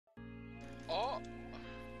Oh.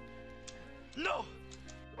 No!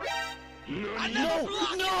 No!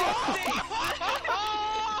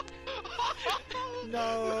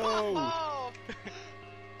 No!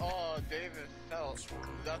 Oh, David felt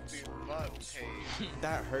nothing but pain.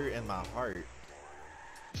 That hurt in my heart.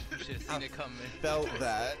 You should have seen it coming. Felt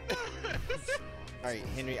that. Alright,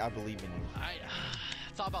 Henry, I believe in you.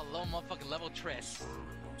 It's all about low motherfucking level Triss.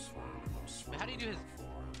 Wait, how do you do his...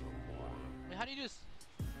 Wait, how do you do his...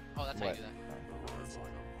 Oh, that's how you do that.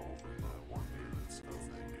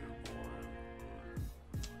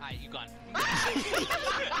 Alright, you gone.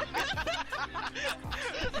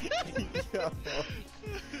 Yo,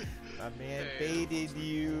 my man baited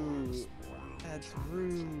you. That's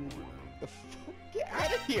rude. The fuck? Get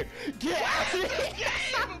out of here! Get out of here!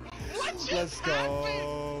 Let's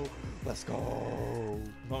go! Let's go!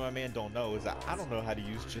 What my man don't know is that I don't know how to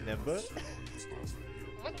use Janemba.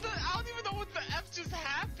 What the? I don't even know what the F just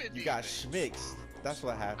happened. You got schmixed. That's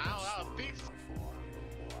what happened. I don't think so.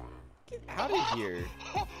 Get out of here!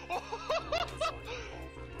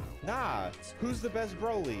 Nah, who's the best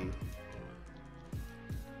Broly?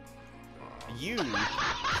 You.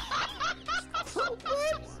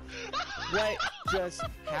 What just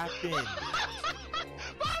happened?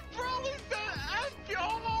 My Broly's the F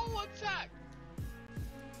whole attack.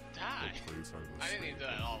 Die. I didn't need to do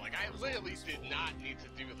that at all. Like I literally did not need to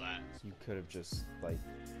do that. You could have just like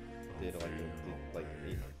did like a, I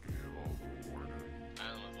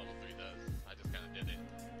don't know what level 3 does. I just kind of did it.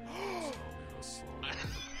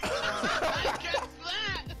 I guess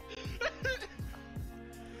that.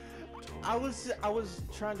 I was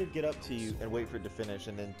trying to get up to you and wait for it to finish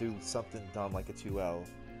and then do something dumb like a 2L.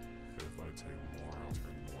 If I take more, I'll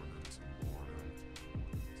turn more into more.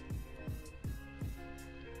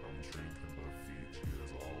 I'm drinking the Fiji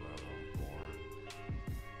is all that I'm born.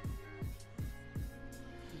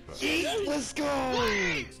 Yeet, let's go!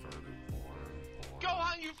 Go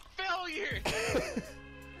on, you failure! If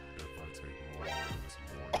I take more, it's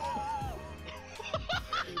more.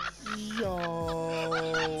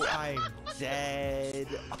 Yo, I'm dead.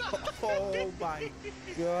 Oh my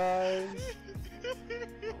gosh.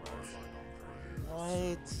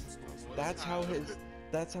 What? That's how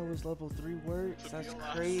his level 3 works? That's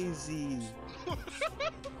crazy.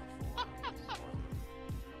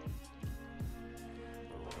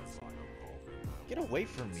 Get away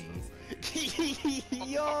from me.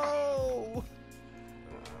 Yo!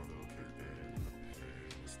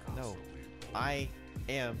 No. I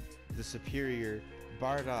am the superior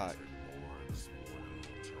Bardock.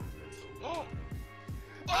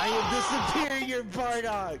 I am the superior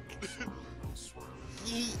Bardock!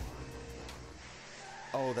 Yeet.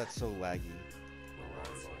 Oh, that's so laggy.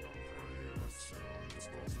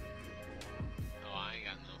 Oh, I ain't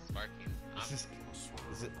got no sparking.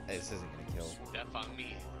 This isn't gonna kill. Death on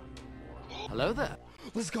me. Hello there.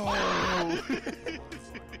 Let's go!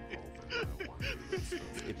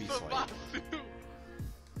 It'd be slight.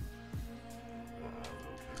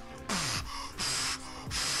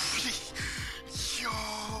 Yo!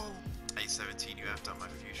 817, you have done my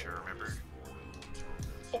future, remember?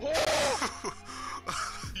 Oh!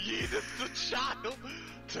 Yeeted the child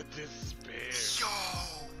to despair. Yo!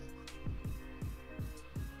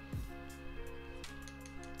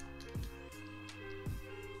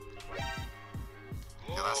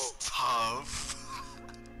 Yo, that's tough.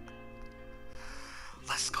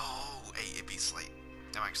 Let's go! Hey, it beats late.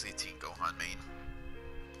 I'm actually a Team Gohan main.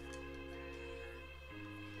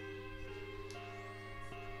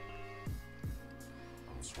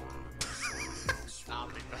 I'll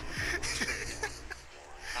be back.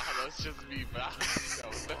 That's just me back. No,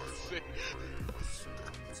 that's it.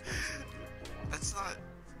 That's not...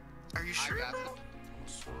 Are you sure, bro?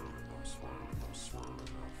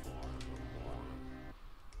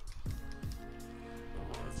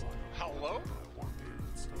 Hello?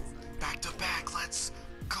 Back to back, let's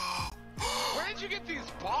go! Where did you get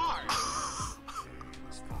these bars?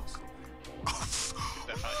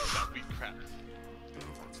 That's how you got beat crap.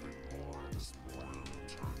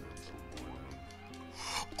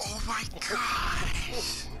 Oh my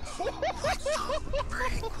gosh! What the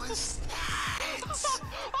frick was that?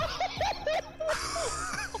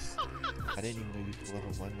 I didn't even know you could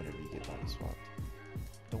level 1 whenever you get body swapped.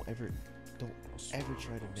 Don't ever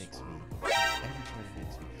try to mix me. Don't ever try to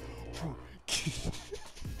mix me. Bro.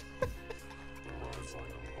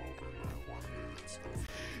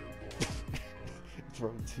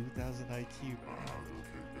 Bro, 2000 IQ.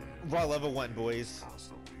 Raw level 1, boys.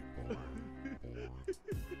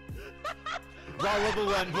 Raw level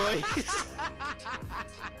 1, boys.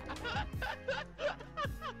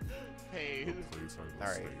 Hey.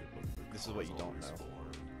 Alright. This is what you don't know.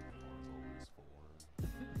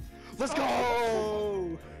 Let's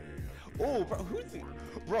go! Oh, bro, who's the...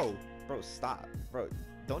 Bro, stop. Bro,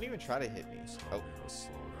 don't even try to hit me. Oh.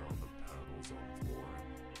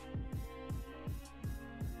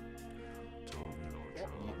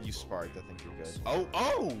 You sparked, I think you're good.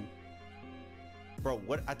 Oh! Bro,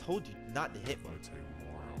 what? I told you not to hit me. I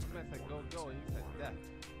said go, and you said death.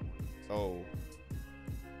 Oh.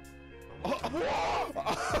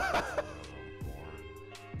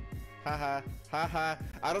 Haha, haha.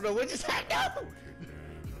 I don't know what just happened.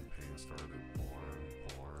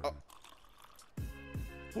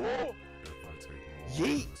 Oh.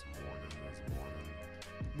 Yeet.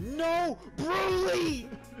 No, Broly.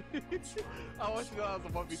 I want you to know I was a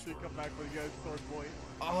 1v3 come back when you guys sword boy.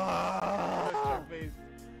 Ah. Your face.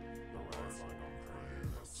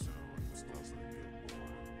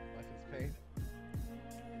 Life is pain.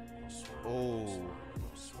 Oh.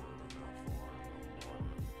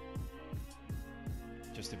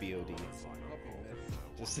 Just to be OD.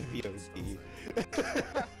 Just to be OD.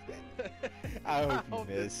 I hope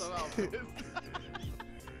you miss.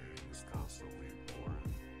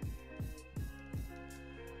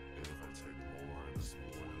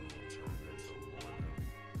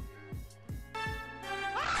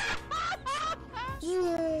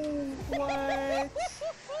 What?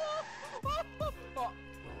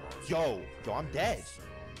 Yo, I'm dead.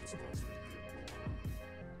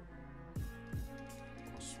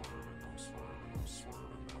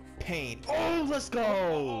 Pain. Oh, let's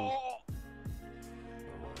go.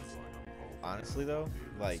 Honestly though,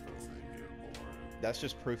 like, that's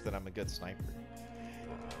just proof that I'm a good sniper.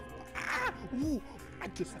 Ah! Ooh!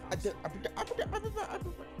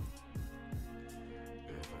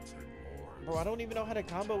 Bro, I don't even know how to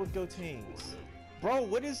combo with Gotenks. Bro,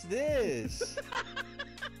 what is this?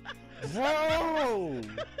 Bro!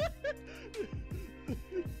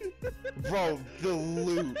 Bro, the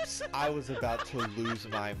loops. I was about to lose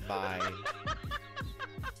my mind. I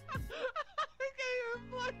can't even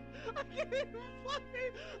play.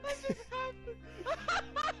 That just happened.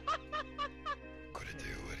 Couldn't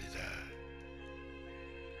do what he did.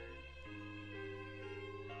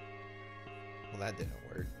 Well, that didn't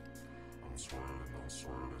work. I'm swerving.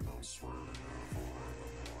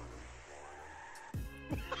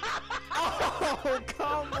 Oh,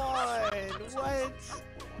 come on! What?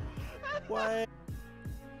 What?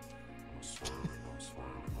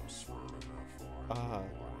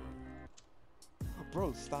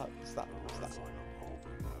 Bro, stop. Stop.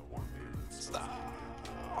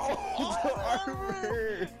 Oh, the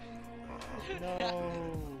armor! No.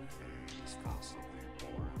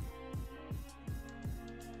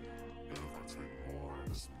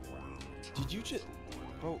 Did you just...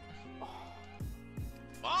 Bro...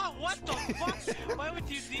 Oh, what the fuck? Why would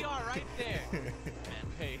you DR right there? Man,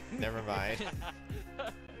 hey. Never mind.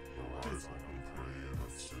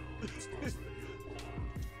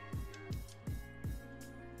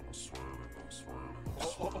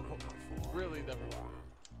 Really, never mind.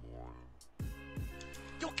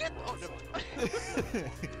 Yo, get... Oh, never mind.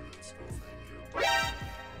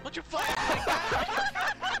 Don't you fly like that?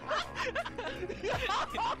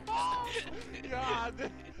 God.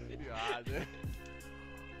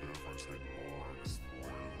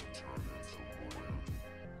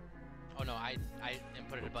 Oh no, I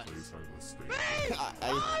inputted a button.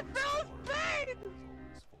 I felt pain!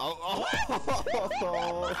 Oh.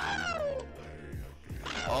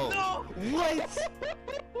 No! What?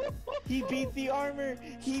 He beat the armor!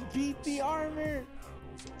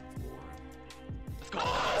 Let's go!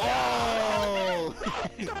 Oh!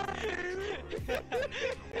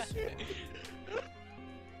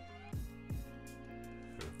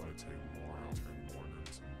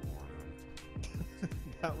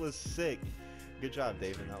 That was sick. Good job,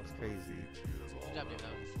 David. That was crazy. Good job, David.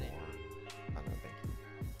 That was insane. I know, thank you.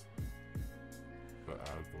 The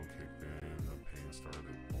Advil kicked in, the pain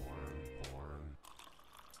started pouring.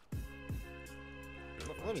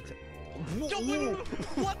 Let me tell Yo,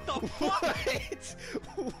 what the fuck?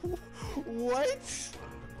 What?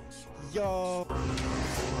 Yo.